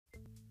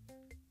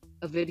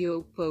A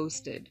video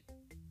posted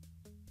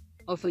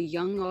of a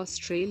young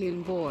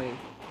Australian boy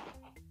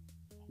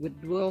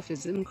with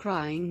dwarfism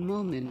crying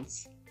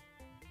moments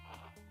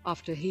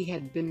after he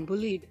had been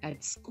bullied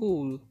at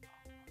school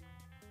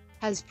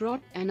has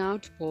brought an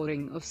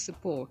outpouring of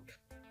support,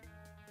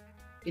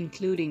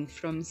 including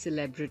from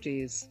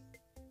celebrities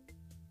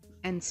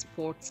and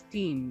sports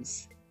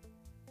teams.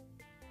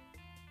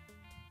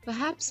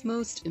 Perhaps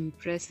most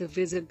impressive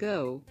is a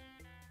GoFundMe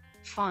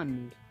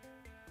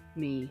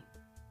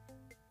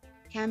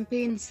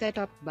campaign set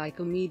up by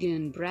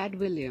comedian Brad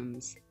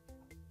Williams,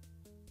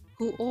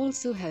 who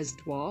also has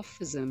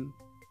dwarfism.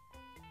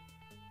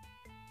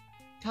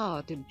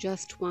 Started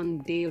just one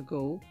day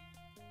ago,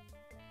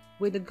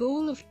 with a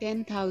goal of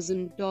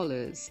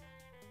 $10,000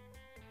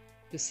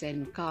 to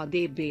send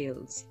Quaden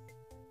Bayles,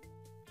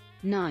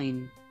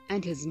 9,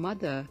 and his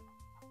mother,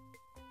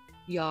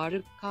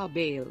 yarraka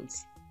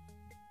Bayles,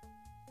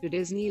 to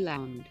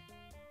Disneyland.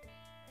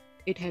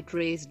 It had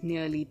raised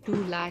nearly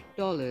 $2 lakh.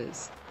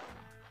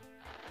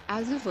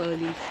 As of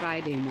early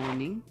Friday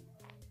morning,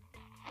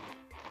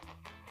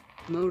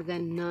 more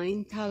than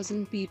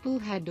 9,000 people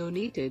had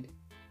donated.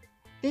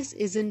 This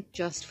isn't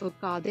just for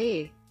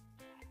Quaden.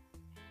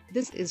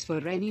 This is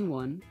for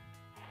anyone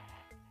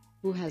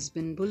who has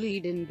been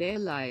bullied in their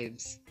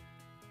lives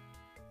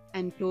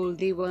and told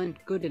they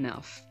weren't good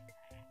enough.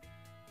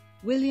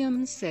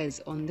 Williams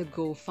says on the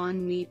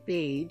GoFundMe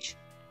page,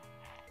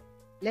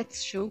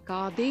 "Let's show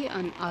Quaden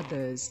and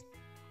others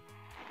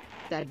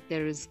that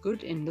there is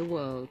good in the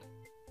world,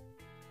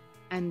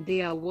 and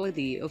they are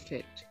worthy of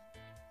it."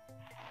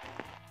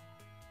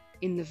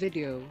 In the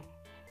video,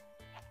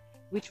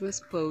 which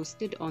was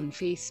posted on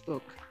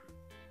Facebook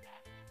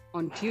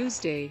on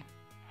Tuesday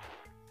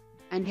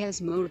and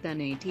has more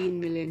than 18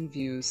 million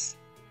views,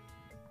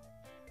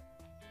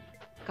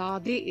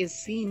 Quaden is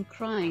seen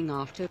crying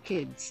after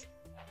kids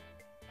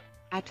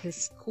at his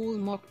school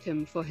mocked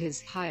him for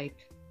his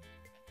height.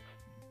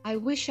 "I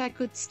wish I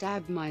could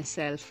stab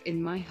myself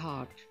in my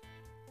heart,"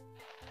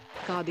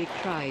 Quaden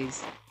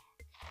cries.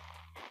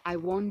 "I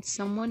want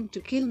someone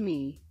to kill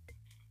me."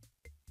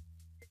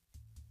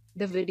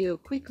 The video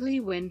quickly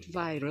went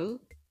viral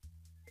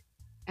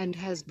and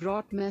has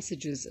brought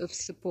messages of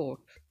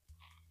support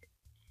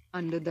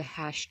under the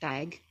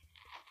hashtag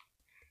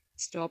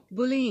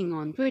 #StopBullying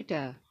on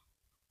Twitter.